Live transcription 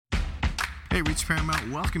Hey, Reach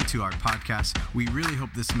Paramount, welcome to our podcast. We really hope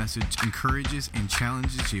this message encourages and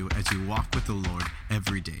challenges you as you walk with the Lord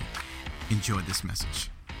every day. Enjoy this message.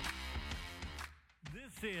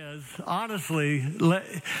 This is, honestly,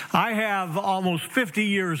 I have almost 50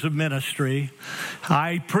 years of ministry.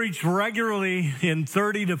 I preach regularly in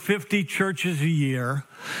 30 to 50 churches a year,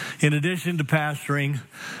 in addition to pastoring.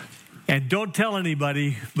 And don't tell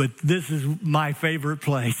anybody, but this is my favorite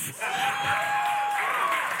place.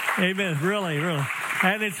 Amen. Really.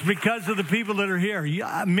 And it's because of the people that are here.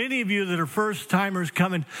 Many of you that are first-timers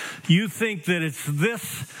coming, you think that it's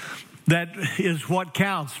this that is what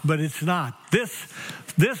counts, but it's not.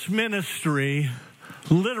 This ministry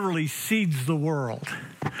literally seeds the world.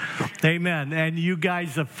 Amen. And you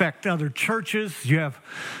guys affect other churches. You have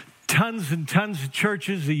tons and tons of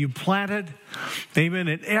churches that you planted. Amen.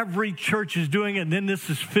 And every church is doing it. And then this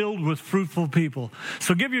is filled with fruitful people.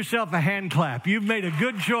 So give yourself a hand clap. You've made a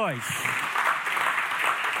good choice.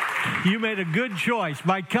 You made a good choice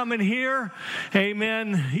by coming here.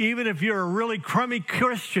 Amen. Even if you're a really crummy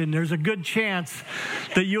Christian, there's a good chance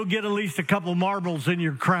that you'll get at least a couple marbles in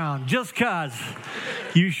your crown just because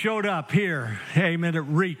you showed up here. Amen. At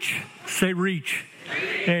Reach. Say Reach.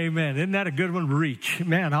 Amen. Isn't that a good one? Reach.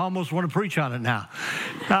 Man, I almost want to preach on it now.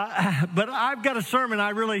 But I've got a sermon.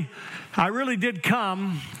 I really did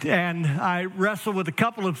come, and I wrestled with a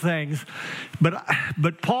couple of things.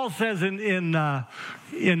 But Paul says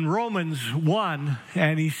in Romans 1,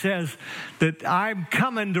 and he says that I'm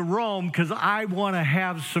coming to Rome because I want to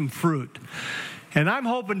have some fruit. And I'm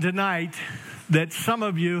hoping tonight that some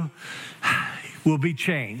of you will be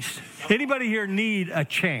changed. Anybody here need a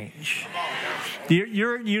change?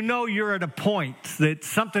 You're at a point that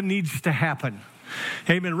something needs to happen.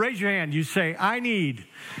 Amen. Raise your hand. You say, I need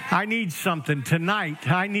something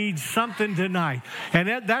tonight. I need something tonight.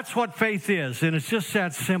 And that's what faith is. And it's just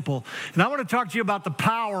that simple. And I want to talk to you about the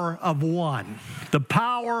power of one. The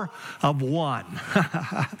power of one.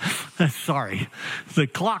 Sorry. The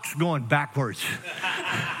clock's going backwards.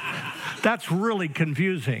 That's really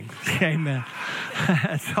confusing. Amen.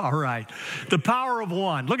 That's all right. The power of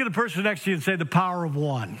one. Look at the person next to you and say, the power of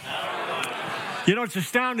one. You know, it's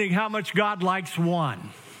astounding how much God likes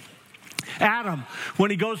one. Adam, when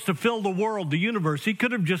he goes to fill the world, the universe, he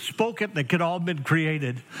could have just spoken, they could all have been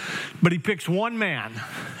created. But he picks one man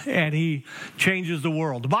and he changes the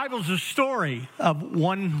world. The Bible's a story of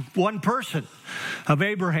one person, of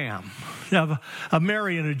Abraham, of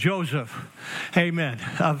Mary and of Joseph. Amen.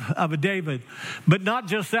 Of a David. But not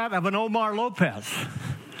just that, of an Omar Lopez.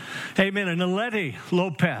 Amen. And a Letty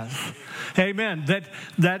Lopez. Amen.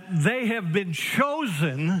 That they have been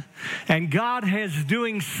chosen and God is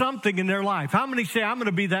doing something in their life. How many say, I'm going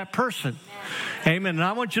to be that person? Amen. And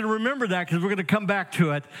I want you to remember that because we're going to come back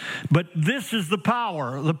to it. But this is the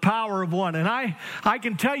power of one. And I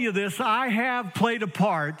can tell you this, I have played a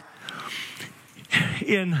part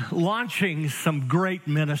in launching some great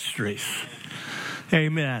ministries.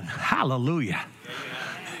 Amen. Hallelujah.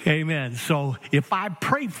 Amen. So if I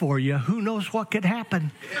pray for you, who knows what could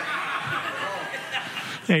happen?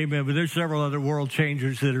 Amen. But there's several other world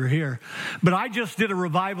changers that are here. But I just did a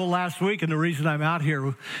revival last week, and the reason I'm out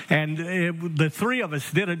here, and the three of us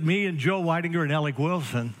did it, me and Joe Weidinger and Alec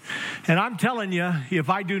Wilson. And I'm telling you, if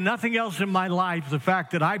I do nothing else in my life, the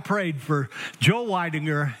fact that I prayed for Joe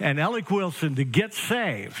Weidinger and Alec Wilson to get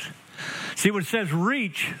saved. See what it says,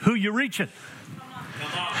 reach who you reaching.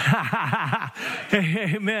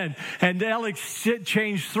 Amen. And Alex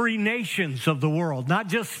changed 3 nations of the world, not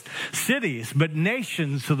just cities, but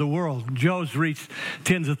nations of the world. Joe's reached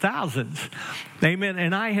tens of thousands. Amen.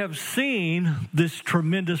 And I have seen this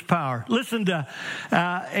tremendous power. Listen to,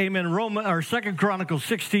 amen, 2 Chronicles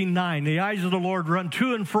 16:9. The eyes of the Lord run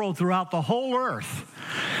to and fro throughout the whole earth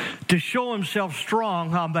to show himself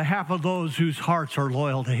strong on behalf of those whose hearts are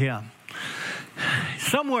loyal to him.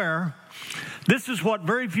 Somewhere, this is what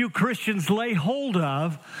very few Christians lay hold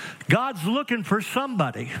of. God's looking for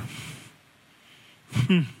somebody.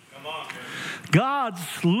 Come on.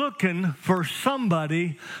 God's looking for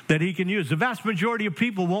somebody that he can use. The vast majority of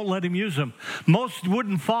people won't let him use them. Most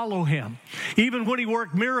wouldn't follow him. Even when he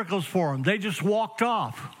worked miracles for them, they just walked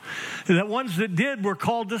off. The ones that did were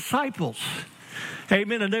called disciples.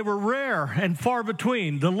 Amen. And they were rare and far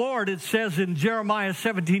between. The Lord, it says in Jeremiah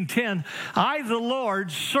 17:10, I, the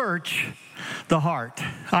Lord, search the heart.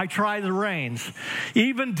 I try the reins,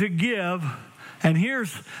 even to give, and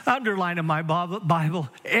here's underlined in my Bible,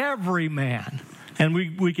 every man, and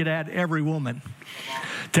we could add every woman,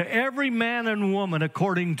 to every man and woman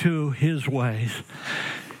according to his ways,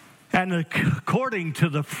 and according to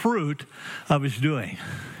the fruit of his doing.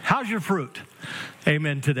 How's your fruit?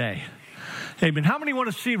 Amen today. Amen. How many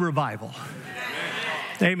want to see revival?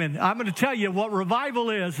 Amen. I'm going to tell you what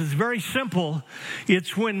revival is very simple.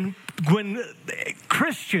 It's when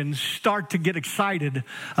Christians start to get excited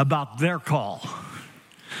about their call.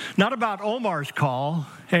 Not about Omar's call,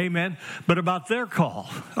 amen, but about their call.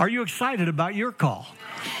 Are you excited about your call?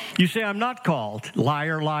 You say, I'm not called.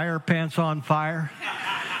 Liar, liar, pants on fire.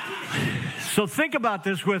 So think about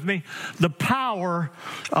this with me, the power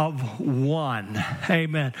of one.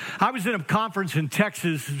 Amen. I was in a conference in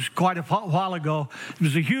Texas quite a while ago. It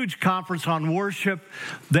was a huge conference on worship.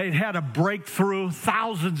 They'd had a breakthrough.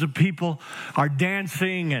 Thousands of people are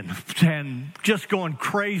dancing and just going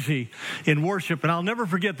crazy in worship. And I'll never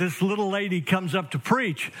forget, this little lady comes up to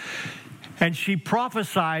preach. And she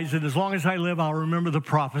prophesies, and as long as I live, I'll remember the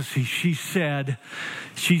prophecy. She said,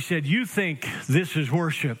 you think this is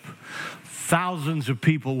worship. Thousands of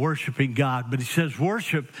people worshiping God. But he says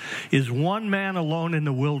worship is one man alone in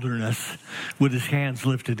the wilderness with his hands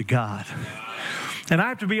lifted to God. And I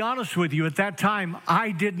have to be honest with you, at that time,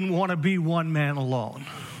 I didn't want to be one man alone.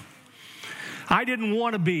 I didn't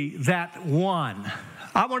want to be that one.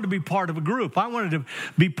 I wanted to be part of a group. I wanted to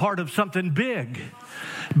be part of something big.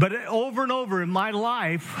 But over and over in my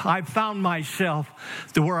life, I found myself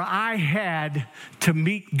to where I had to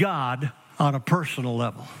meet God on a personal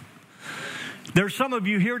level. There's some of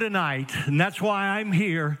you here tonight, and that's why I'm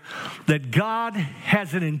here, that God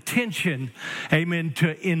has an intention, amen,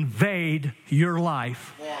 to invade your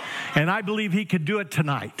life. And I believe he could do it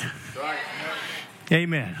tonight.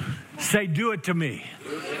 Amen. Say, do it to me.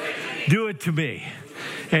 Do it to me.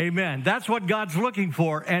 Amen. That's what God's looking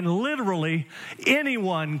for. And literally,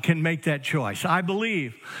 anyone can make that choice. I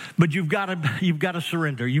believe. But you've got to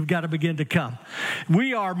surrender. You've got to begin to come.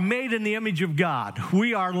 We are made in the image of God.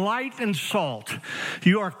 We are light and salt.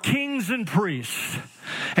 You are kings and priests.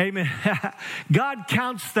 Amen. God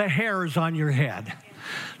counts the hairs on your head.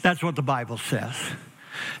 That's what the Bible says.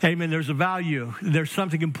 Amen. There's a value. There's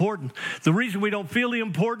something important. The reason we don't feel the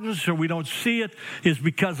importance or we don't see it is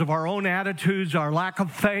because of our own attitudes, our lack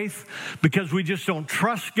of faith, because we just don't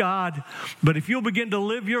trust God. But if you'll begin to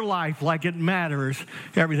live your life like it matters,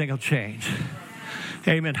 everything will change.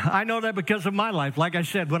 Amen. I know that because of my life. Like I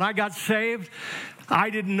said, when I got saved, I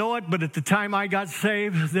didn't know it, but at the time I got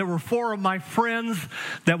saved, there were 4 of my friends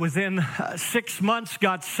that within 6 months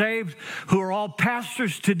got saved, who are all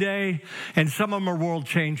pastors today, and some of them are world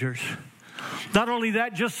changers. Not only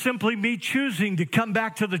that, just simply me choosing to come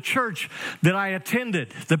back to the church that I attended.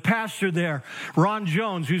 The pastor there, Ron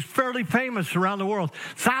Jones, who's fairly famous around the world.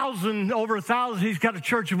 Over 1,000. He's got a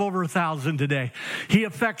church of over 1,000 today. He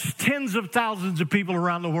affects tens of thousands of people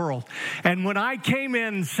around the world. And when I came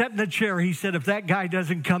in and sat in the chair, he said, if that guy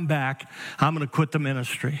doesn't come back, I'm going to quit the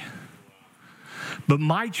ministry. But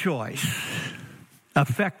my choice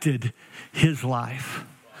affected his life.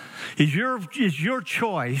 Is your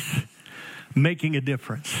choice making a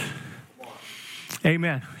difference?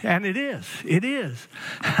 Amen. And it is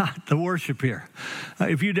the worship here.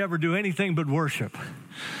 If you'd ever do anything but worship,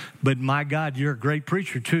 but my God, you're a great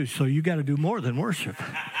preacher too, so you got to do more than worship.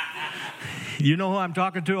 You know who I'm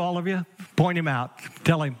talking to, all of you? Point him out.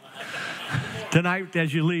 Tell him tonight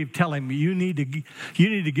as you leave. Tell him you need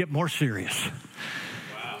to get more serious.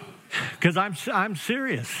 Because I'm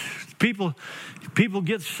serious. People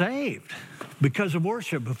get saved because of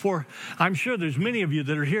worship. I'm sure there's many of you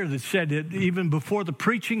that are here that said that even before the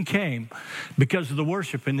preaching came, because of the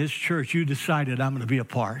worship in this church, you decided, I'm going to be a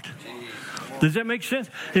part. Does that make sense?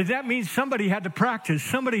 That means somebody had to practice.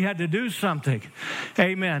 Somebody had to do something.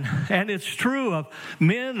 Amen. And it's true of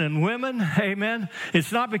men and women. Amen.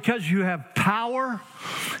 It's not because you have power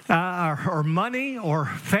or money or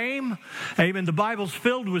fame. Amen. The Bible's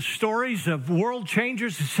filled with stories of world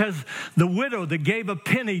changers. It says the widow that gave a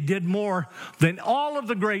penny did more than all of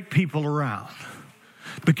the great people around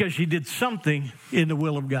because she did something in the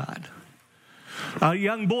will of God. A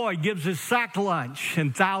young boy gives his sack lunch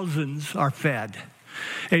and thousands are fed.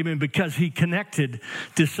 Amen. Because he connected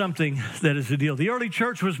to something that is a deal. The early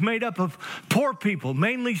church was made up of poor people,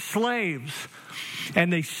 mainly slaves.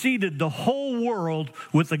 And they seeded the whole world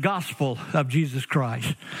with the gospel of Jesus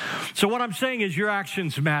Christ. So what I'm saying is your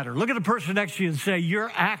actions matter. Look at the person next to you and say,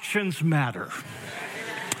 your actions matter.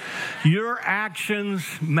 Your actions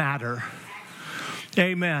matter.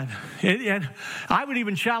 Amen. And I would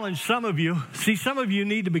even challenge some of you. See, some of you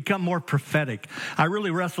need to become more prophetic. I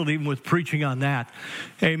really wrestled even with preaching on that.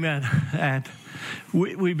 Amen. And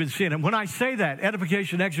we've been seeing it. When I say that,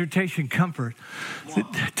 edification, exhortation, comfort,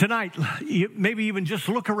 tonight, maybe even just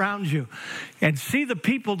look around you and see the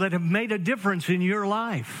people that have made a difference in your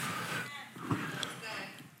life.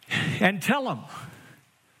 And tell them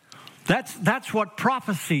That's what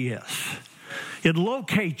prophecy is. It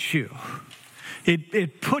locates you.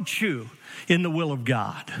 It puts you in the will of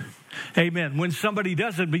God. Amen. When somebody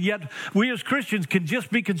does it, but yet we as Christians can just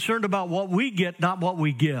be concerned about what we get, not what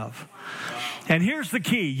we give. And here's the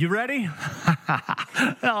key. You ready?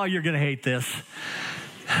 Oh, you're going to hate this.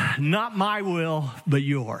 Not my will, but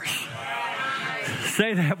yours.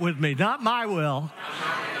 Say that with me. Not my will,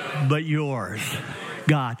 but yours.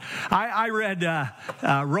 God. I read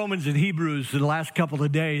Romans and Hebrews in the last couple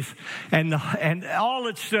of days, and all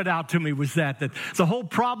that stood out to me was that the whole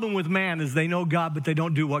problem with man is they know God, but they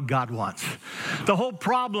don't do what God wants. The whole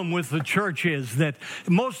problem with the church is that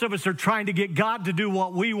most of us are trying to get God to do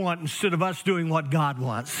what we want instead of us doing what God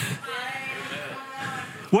wants.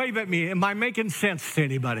 Wave at me. Am I making sense to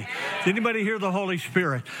anybody? Does anybody hear the Holy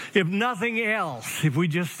Spirit? If nothing else, if we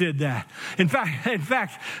just did that. In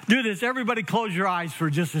fact, do this. Everybody close your eyes for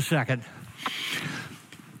just a second.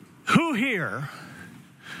 Who here,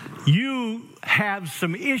 you have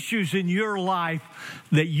some issues in your life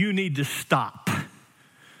that you need to stop?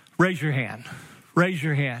 Raise your hand. Raise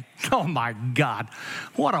your hand. Oh my God.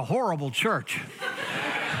 What a horrible church.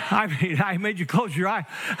 I mean, I made you close your eye.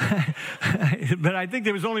 But I think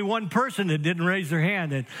there was only one person that didn't raise their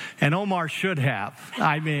hand, and Omar should have.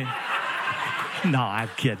 I mean, no, I'm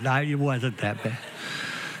kidding. It wasn't that bad.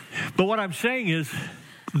 But what I'm saying is,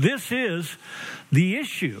 this is the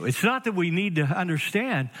issue. It's not that we need to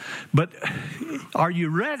understand, but are you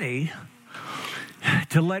ready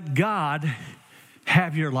to let God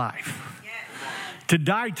have your life? To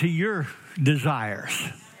die to your desires?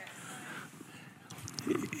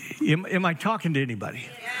 Am I talking to anybody?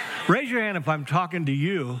 Raise your hand if I'm talking to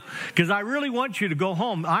you, because I really want you to go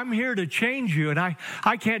home. I'm here to change you, and I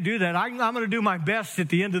can't do that. I'm going to do my best at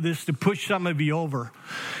the end of this to push some of you over.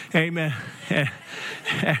 Amen.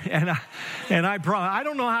 And I promise, I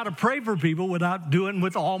don't know how to pray for people without doing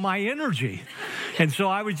with all my energy. And so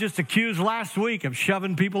I was just accused last week of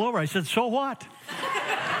shoving people over. I said, so what?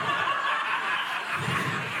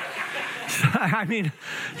 I mean,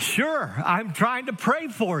 sure, I'm trying to pray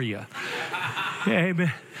for you.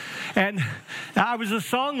 Amen. And I was a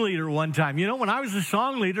song leader one time. You know, when I was a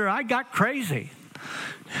song leader, I got crazy.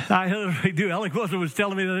 I literally do. Alec Wilson was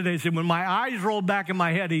telling me the other day, he said, when my eyes rolled back in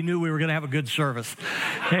my head, he knew we were going to have a good service.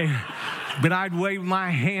 Hey, but I'd wave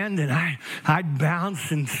my hand and I'd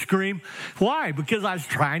bounce and scream. Why? Because I was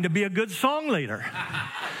trying to be a good song leader.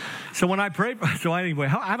 So when I prayed, so anyway,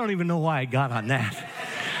 I don't even know why I got on that.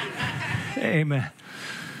 Amen.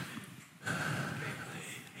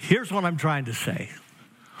 Here's what I'm trying to say.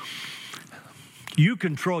 You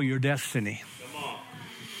control your destiny.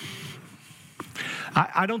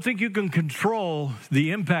 I don't think you can control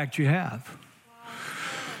the impact you have.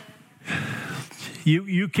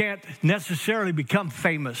 You can't necessarily become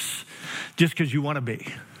famous just because you want to be.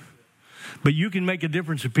 But you can make a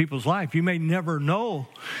difference in people's life. You may never know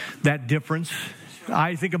that difference.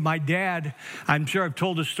 I think of my dad. I'm sure I've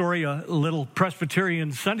told this story. A little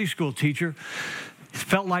Presbyterian Sunday school teacher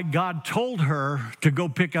felt like God told her to go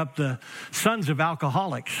pick up the sons of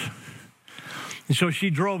alcoholics. And so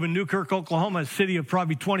she drove in Newkirk, Oklahoma, a city of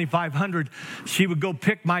probably 2,500. She would go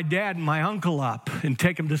pick my dad and my uncle up and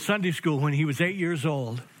take him to Sunday school when he was 8 years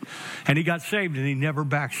old. And he got saved and he never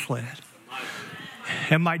backslid.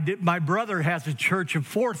 And my brother has a church of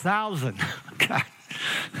 4,000. God.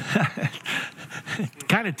 It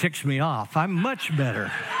kind of ticks me off. I'm much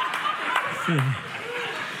better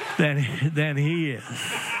than he is.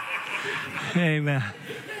 Amen.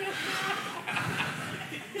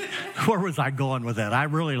 Where was I going with that? I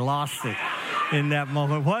really lost it in that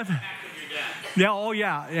moment. What? Yeah, oh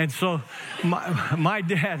yeah. And so my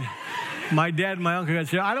dad and my uncle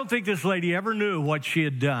said, I don't think this lady ever knew what she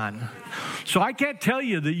had done. So I can't tell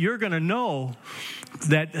you that you're going to know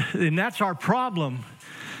that, and that's our problem.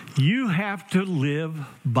 You have to live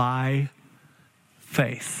by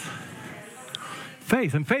faith.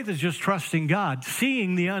 Faith. And faith is just trusting God,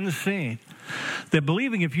 seeing the unseen. That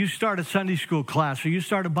believing if you start a Sunday school class or you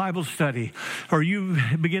start a Bible study or you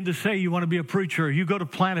begin to say you want to be a preacher or you go to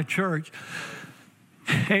plant a church,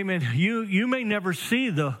 amen, you may never see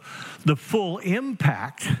the full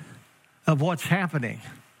impact of what's happening.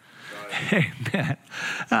 Amen.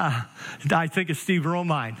 I think of Steve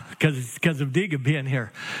Romine because of Diga being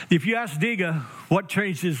here. If you ask Diga what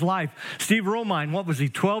changed his life, Steve Romine, what was he,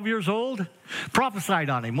 12 years old? Prophesied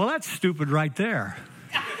on him. Well, that's stupid right there.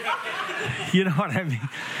 You know what I mean?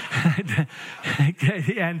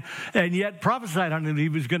 and yet prophesied on him he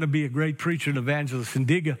was going to be a great preacher and evangelist. And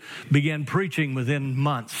Diga began preaching within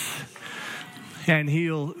months. And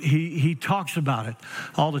he talks about it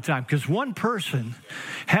all the time. Because one person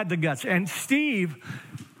had the guts. And Steve,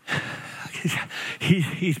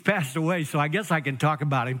 he's passed away, so I guess I can talk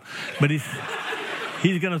about him. But he's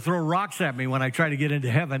going to throw rocks at me when I try to get into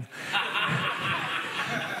heaven.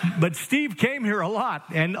 But Steve came here a lot.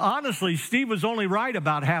 And honestly, Steve was only right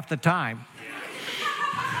about half the time.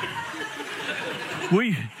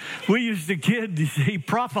 We used to kid, he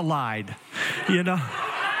prophelied, you know.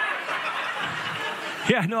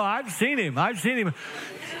 Yeah, no, I've seen him.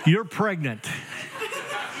 You're pregnant.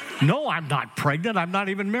 No, I'm not pregnant. I'm not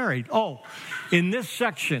even married. Oh, in this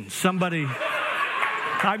section, somebody,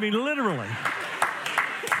 I mean, literally.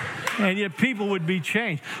 And yet people would be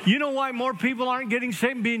changed. You know why more people aren't getting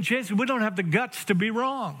saved and being changed? We don't have the guts to be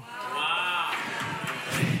wrong.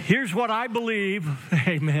 Here's what I believe.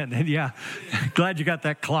 Amen. And yeah, glad you got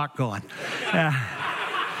that clock going.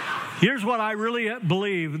 Here's what I really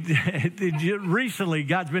believe. Recently,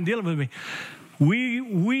 God's been dealing with me.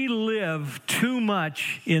 We live too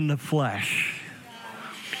much in the flesh.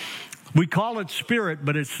 We call it spirit,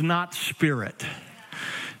 but it's not spirit.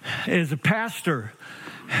 As a pastor,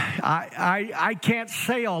 I can't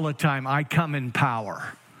say all the time, I come in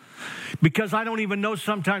power. Because I don't even know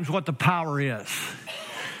sometimes what the power is.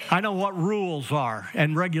 I know what rules are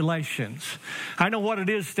and regulations. I know what it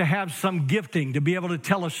is to have some gifting, to be able to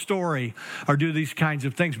tell a story or do these kinds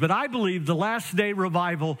of things. But I believe the last day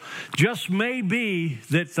revival just may be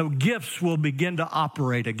that the gifts will begin to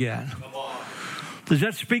operate again. Does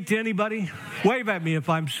that speak to anybody? Wave at me if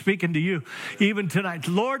I'm speaking to you even tonight.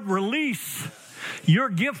 Lord, release your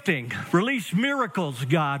gifting. Release miracles,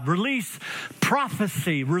 God. Release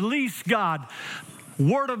prophecy. Release, God,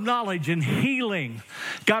 word of knowledge and healing.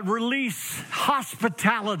 God, release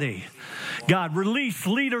hospitality. God, release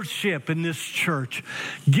leadership in this church.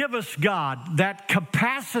 Give us, God, that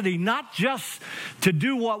capacity not just to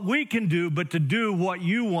do what we can do, but to do what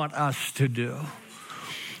you want us to do.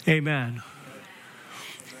 Amen.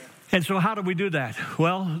 And so how do we do that?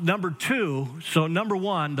 Well, number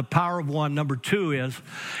one, the power of one. Number two is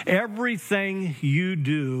everything you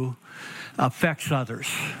do affects others.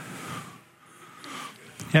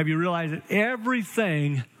 Have you realized that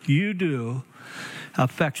everything you do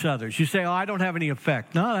affects others? You say, oh, I don't have any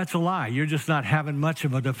effect. No, that's a lie. You're just not having much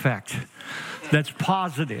of an effect. That's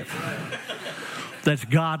positive. That's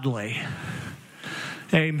godly.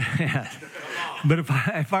 Amen. But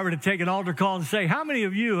if I were to take an altar call and say, how many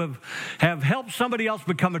of you have helped somebody else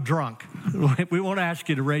become a drunk? We won't ask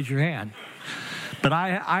you to raise your hand. But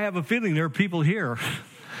I have a feeling there are people here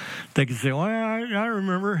that can say, well, I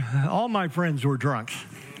remember all my friends were drunks.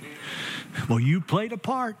 Well, you played a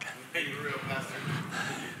part.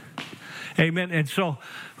 Amen. And so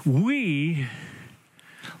we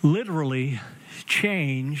literally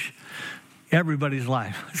change everybody's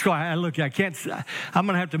life. So I'm going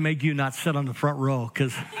to have to make you not sit on the front row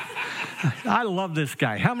because I love this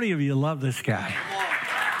guy. How many of you love this guy?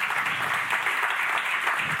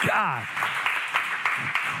 God,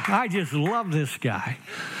 I just love this guy.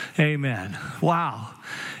 Amen. Wow.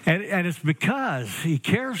 And it's because he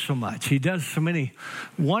cares so much. He does so many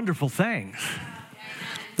wonderful things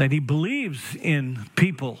that he believes in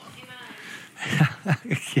people.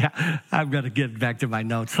 Yeah, I've got to get back to my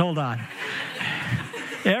notes. Hold on.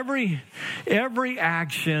 Every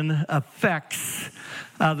action affects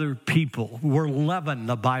other people. We're leaven,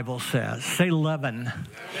 the Bible says. Say leaven.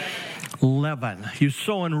 Leaven. You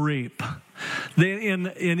sow and reap.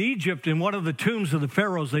 In Egypt, in one of the tombs of the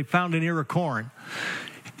pharaohs, they found an ear of corn.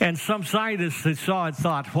 And some scientists that saw it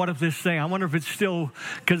thought, what if this thing, I wonder if it's still,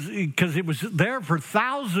 because it was there for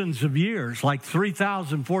thousands of years, like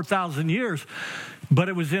 3,000, 4,000 years, but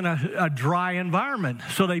it was in a dry environment.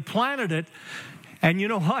 So they planted it, and you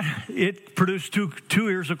know what? It produced two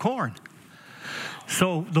ears of corn.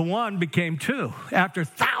 So the one became two after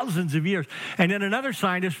thousands of years. And then another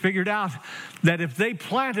scientist figured out that if they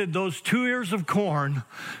planted those 2 ears of corn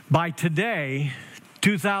by today,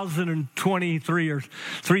 2023 or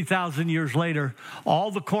 3,000 years later, all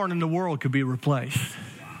the corn in the world could be replaced.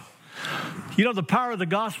 You know, the power of the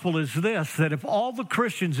gospel is this, that if all the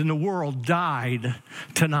Christians in the world died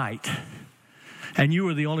tonight, and you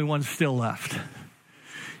were the only one still left,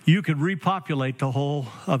 you could repopulate the whole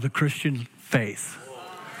of the Christian faith.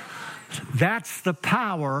 That's the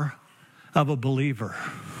power of a believer.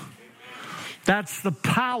 That's the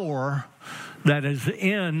power that is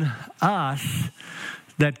in us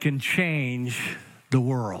that can change the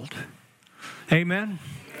world. Amen?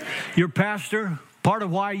 Your pastor, part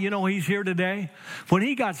of why, he's here today, when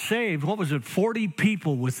he got saved, 40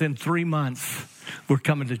 people within 3 months were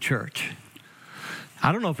coming to church.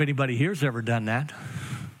 I don't know if anybody here's ever done that.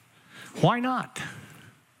 Why not?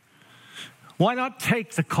 Why not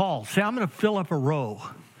take the call? Say, I'm going to fill up a row.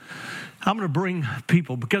 I'm going to bring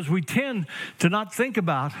people, because we tend to not think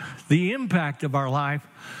about the impact of our life,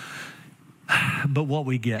 but what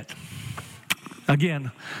we get.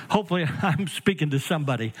 Again, hopefully I'm speaking to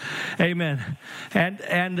somebody. Amen. And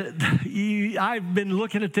I've been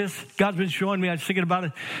looking at this. God's been showing me. I was thinking about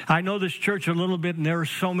it. I know this church a little bit, and there are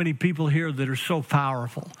so many people here that are so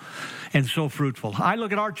powerful and so fruitful. I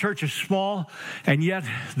look at our church as small, and yet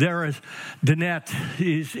there is, Danette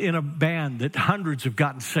is in a band that hundreds have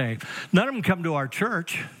gotten saved. None of them come to our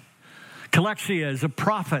church. Calexia is a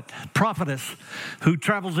prophetess who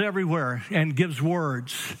travels everywhere and gives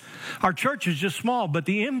words. Our church is just small, but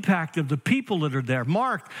the impact of the people that are there.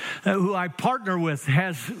 Mark, who I partner with,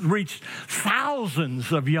 has reached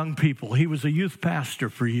thousands of young people. He was a youth pastor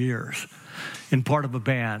for years in part of a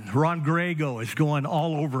band. Ron Grego is going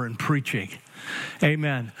all over and preaching.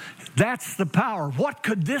 Amen. That's the power. What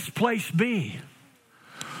could this place be?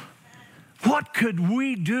 What could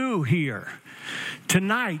we do here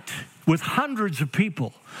tonight with hundreds of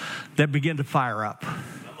people that begin to fire up?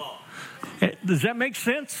 Does that make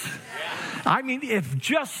sense? I mean, if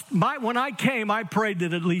just when I came, I prayed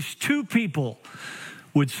that at least 2 people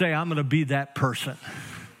would say, I'm going to be that person.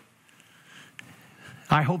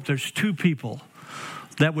 I hope there's 2 people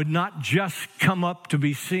that would not just come up to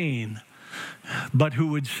be seen, but who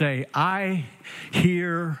would say, I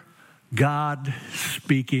hear God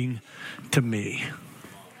speaking to me.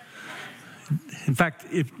 In fact,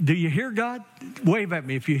 do you hear God? Wave at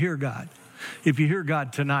me if you hear God. If you hear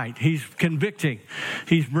God tonight, He's convicting.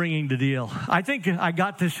 He's bringing the deal. I think I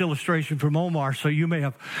got this illustration from Omar, so you may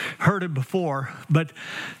have heard it before, but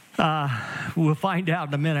we'll find out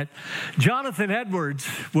in a minute. Jonathan Edwards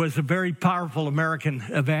was a very powerful American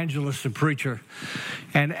evangelist and preacher.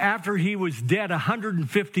 And after he was dead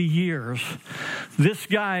 150 years, this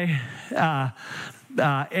guy,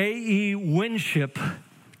 A.E. Winship,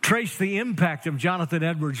 traced the impact of Jonathan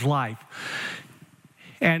Edwards' life.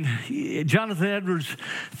 And Jonathan Edwards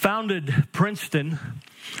founded Princeton,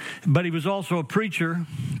 but he was also a preacher,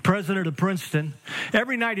 president of Princeton.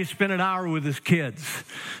 Every night he spent an hour with his kids.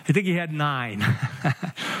 I think he had 9.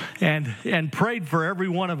 and prayed for every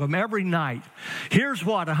one of them every night. Here's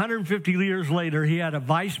what, 150 years later, he had a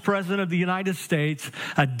vice president of the United States,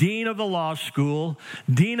 a dean of a law school,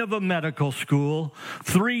 dean of a medical school,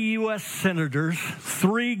 3 U.S. senators,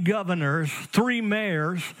 3 governors, 3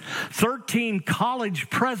 mayors, 13 college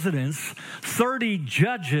presidents, 30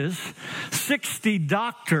 judges, 60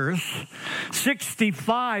 doctors,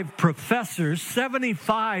 65 professors,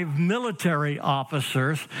 75 military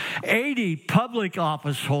officers, 80 public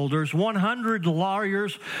office holders, 100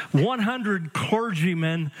 lawyers, 100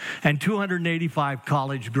 clergymen, and 285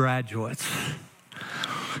 college graduates.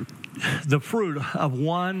 The fruit of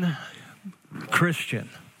one Christian.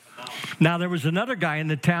 Now, there was another guy in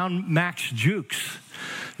the town, Max Jukes.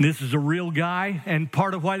 This is a real guy, and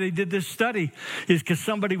part of why they did this study is because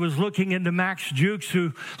somebody was looking into Max Jukes,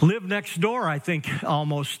 who lived next door, I think,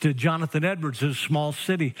 almost to Jonathan Edwards, a small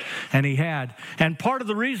city, and he had. And part of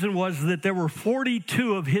the reason was that there were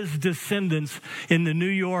 42 of his descendants in the New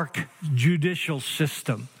York judicial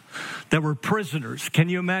system that were prisoners. Can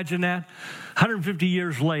you imagine that? 150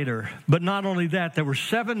 years later. But not only that, there were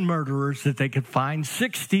 7 murderers that they could find,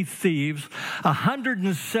 60 thieves,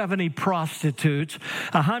 170 prostitutes,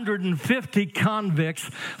 150 convicts,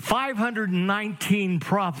 519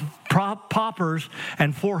 paupers,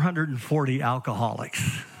 and 440 alcoholics.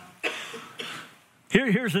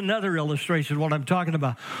 Here's another illustration of what I'm talking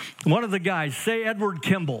about. One of the guys, say Edward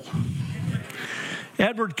Kimball.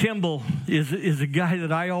 Edward Kimball is a guy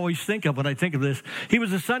that I always think of when I think of this. He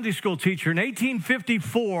was a Sunday school teacher. In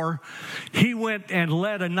 1854, he went and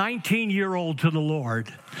led a 19-year-old to the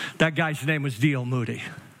Lord. That guy's name was D.L. Moody.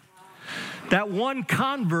 That one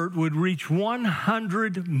convert would reach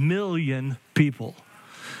 100 million people.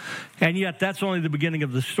 And yet, that's only the beginning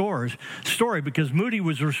of the story, because Moody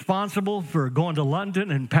was responsible for going to London,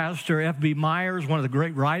 and Pastor F.B. Myers, one of the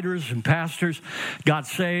great writers and pastors, got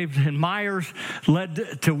saved. And Myers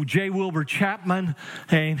led to J. Wilbur Chapman,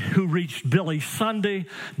 who reached Billy Sunday,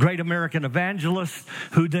 great American evangelist,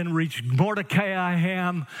 who then reached Mordecai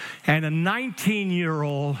Ham, and a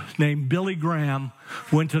 19-year-old named Billy Graham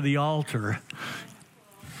went to the altar.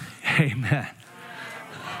 Amen.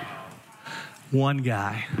 One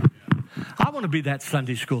guy. I want to be that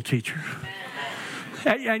Sunday school teacher.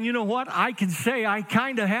 And you know what? I can say I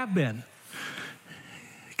kind of have been.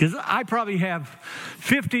 Because I probably have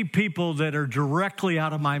 50 people that are directly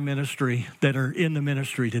out of my ministry that are in the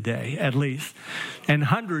ministry today, at least, and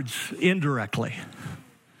hundreds indirectly.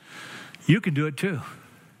 You can do it too.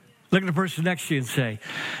 Look at the person next to you and say,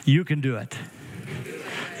 you can do it.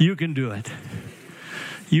 You can do it.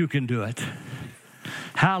 You can do it.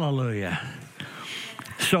 Hallelujah.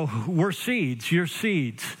 So we're seeds, you're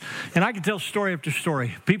seeds. And I can tell story after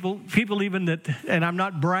story. People even that, and I'm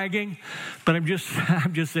not bragging, but I'm just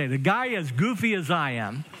saying, a guy as goofy as I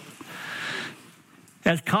am,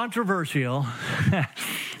 as controversial,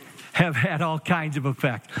 have had all kinds of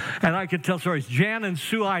effect. And I could tell stories. Jan and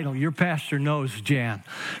Sue Idle, your pastor knows Jan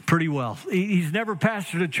pretty well. He's never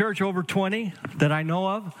pastored a church over 20 that I know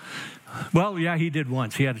of. Well, yeah, he did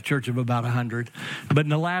once. He had a church of about 100. But in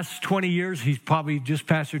the last 20 years, he's probably just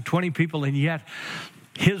pastored 20 people, and yet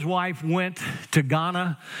his wife went to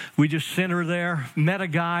Ghana. We just sent her there, met a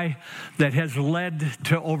guy that has led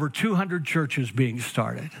to over 200 churches being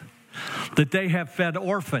started, that they have fed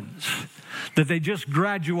orphans, that they just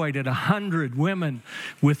graduated 100 women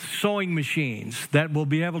with sewing machines that will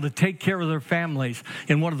be able to take care of their families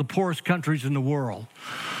in one of the poorest countries in the world.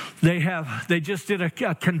 They just did a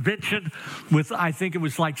convention with, I think it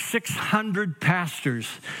was like 600 pastors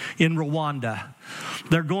in Rwanda.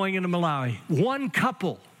 They're going into Malawi. One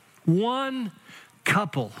couple.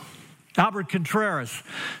 Albert Contreras,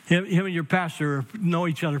 him and your pastor know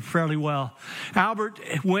each other fairly well. Albert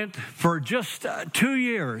went for just 2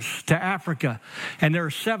 years to Africa, and there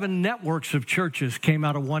are 7 networks of churches came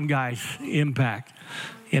out of one guy's impact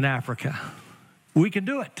in Africa. We can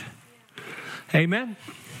do it. Amen?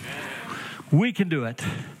 We can do it.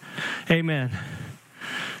 Amen.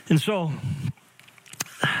 And so,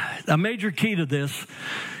 a major key to this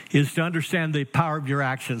is to understand the power of your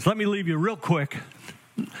actions. Let me leave you real quick.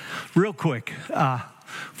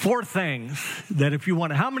 4 things that if you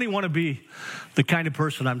want to, how many want to be the kind of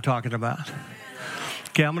person I'm talking about?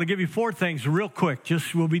 Okay, I'm going to give you 4 things real quick.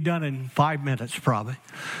 We'll be done in 5 minutes probably.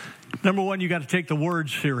 Number 1, you got to take the word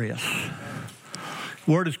serious.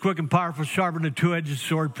 Word is quick and powerful, sharper than a two-edged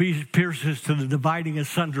sword, pierces to the dividing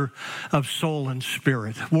asunder of soul and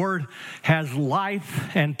spirit. Word has life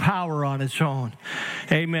and power on its own.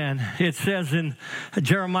 Amen. It says in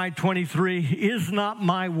Jeremiah 23, "Is not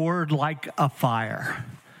my word like a fire,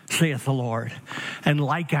 saith the Lord, and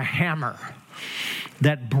like a hammer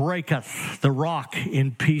that breaketh the rock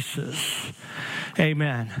in pieces."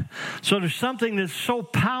 Amen. So there's something that's so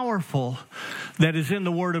powerful that is in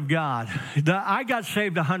the Word of God. I got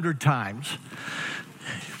saved 100 times.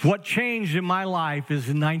 What changed in my life is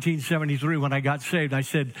in 1973 when I got saved, I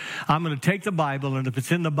said, I'm going to take the Bible, and if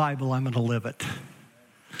it's in the Bible, I'm going to live it.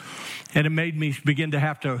 And it made me begin to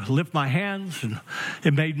have to lift my hands, and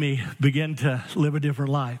it made me begin to live a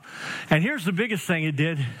different life. And here's the biggest thing it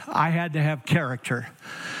did. I had to have character.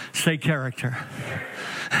 Say character.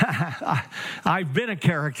 I've been a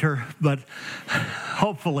character, but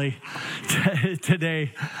hopefully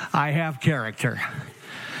today I have character.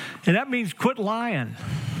 And that means quit lying.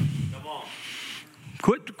 Come on.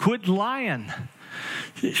 Quit lying.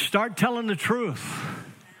 Start telling the truth.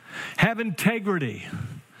 Have integrity.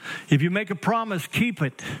 If you make a promise, keep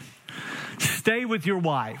it. Stay with your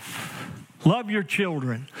wife. Love your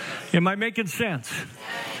children. Am I making sense?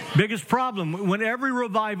 Biggest problem, when every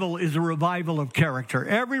revival is a revival of character.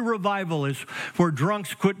 Every revival is where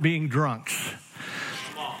drunks quit being drunks.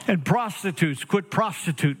 And prostitutes quit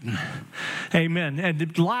prostituting. Amen.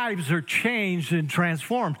 And lives are changed and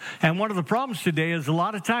transformed. And one of the problems today is a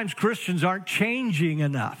lot of times Christians aren't changing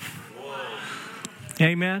enough.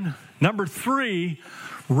 Amen. Number 3,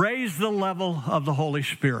 raise the level of the Holy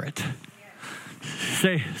Spirit.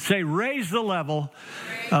 Say, raise the level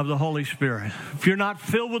of the Holy Spirit. If you're not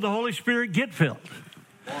filled with the Holy Spirit, get filled.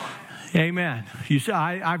 Amen. You say,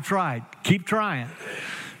 I've tried. Keep trying.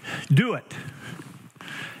 Do it.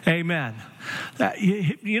 Amen.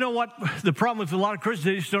 You know what? The problem with a lot of Christians,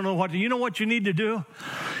 they just don't know what to do. You know what you need to do?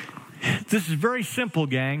 This is very simple,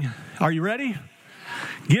 gang. Are you ready?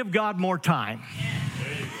 Give God more time.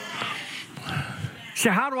 So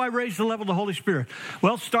how do I raise the level of the Holy Spirit?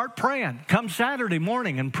 Well, start praying. Come Saturday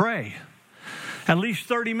morning and pray. At least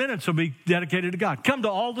 30 minutes will be dedicated to God. Come to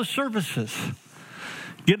all the services.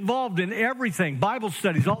 Get involved in everything. Bible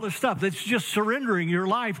studies, all this stuff. That's just surrendering your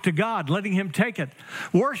life to God, letting Him take it.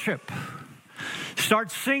 Worship. Start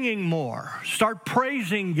singing more. Start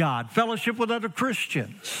praising God. Fellowship with other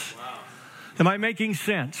Christians. Wow. Am I making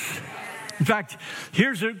sense? In fact,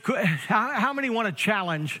 how many want a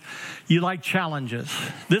challenge? You like challenges.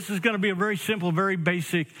 This is going to be a very simple, very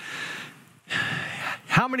basic.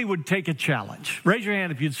 How many would take a challenge? Raise your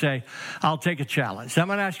hand if you'd say, I'll take a challenge. I'm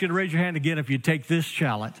going to ask you to raise your hand again if you take this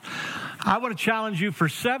challenge. I want to challenge you for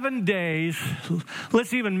 7 days,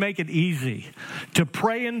 let's even make it easy, to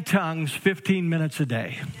pray in tongues 15 minutes a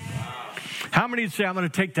day. How many would say, I'm going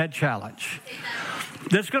to take that challenge?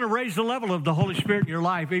 That's going to raise the level of the Holy Spirit in your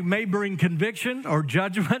life. It may bring conviction or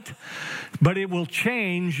judgment, but it will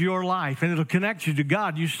change your life, and it'll connect you to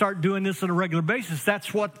God. You start doing this on a regular basis.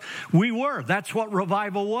 That's what we were. That's what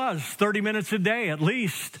revival was. 30 minutes a day, at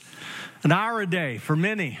least. An hour a day for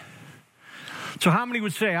many. So how many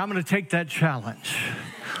would say, I'm going to take that challenge?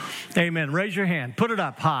 Amen. Raise your hand. Put it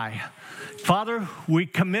up high. Father, we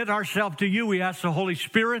commit ourselves to you. We ask the Holy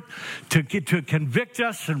Spirit to convict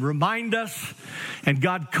us and remind us, and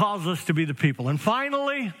God calls us to be the people. And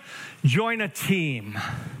finally, join a team.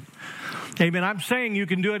 Amen. I'm saying you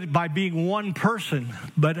can do it by being one person,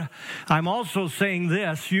 but I'm also saying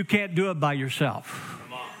this, you can't do it by yourself.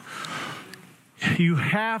 You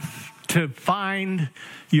have to find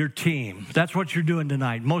your team. That's what you're doing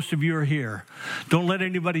tonight. Most of you are here. Don't let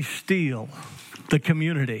anybody steal the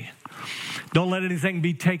community. Don't let anything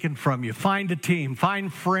be taken from you. Find a team.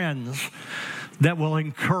 Find friends that will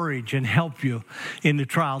encourage and help you in the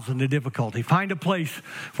trials and the difficulty. Find a place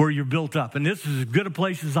where you're built up. And this is as good a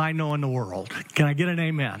place as I know in the world. Can I get an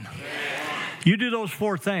amen? Yeah. You do those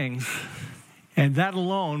 4 things, and that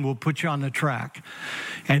alone will put you on the track.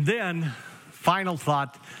 And then, final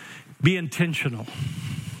thought, be intentional.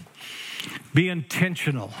 Be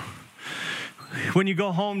intentional. When you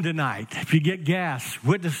go home tonight, if you get gas,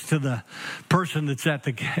 witness to the person that's at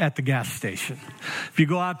the gas station. If you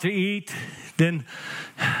go out to eat, then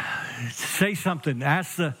say something.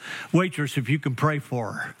 Ask the waitress if you can pray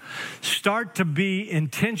for her. Start to be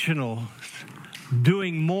intentional,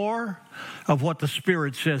 doing more of what the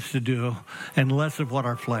Spirit says to do and less of what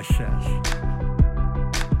our flesh says.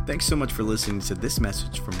 Thanks so much for listening to this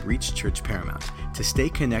message from Reach Church Paramount. To stay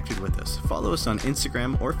connected with us, follow us on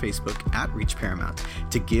Instagram or Facebook at Reach Paramount.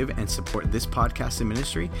 To give and support this podcast and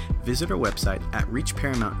ministry, visit our website at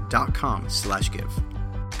reachparamount.com/give.